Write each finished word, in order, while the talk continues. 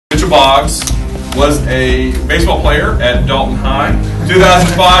Mitchell Boggs was a baseball player at Dalton High.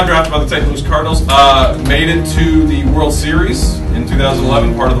 2005, drafted by the St. Louis Cardinals. Made it to the World Series in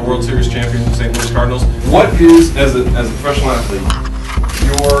 2011, part of the World Series champion St. Louis Cardinals. What is, as a professional athlete,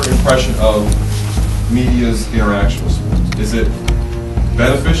 your impression of media's interaction with sports? Is it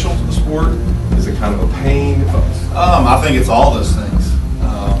beneficial to the sport? Is it kind of a pain? I think it's all those things.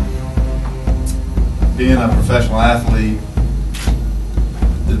 Being a professional athlete,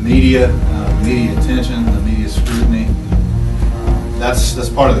 the media attention, the media scrutiny, that's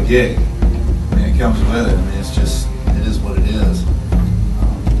part of the gig. I mean, it comes with it. I mean, it is what it is.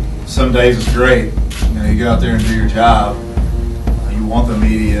 Some days it's great. You go out there and do your job. You want the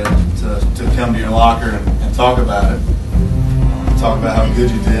media to come to your locker and talk about it. Talk about how good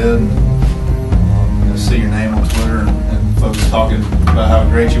you did, and see your name on Twitter and folks talking about how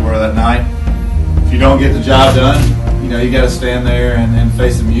great you were that night. If you don't get the job done, you got to stand there and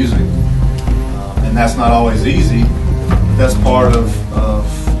face the music, and that's not always easy. But that's part of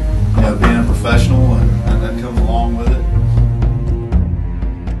being a professional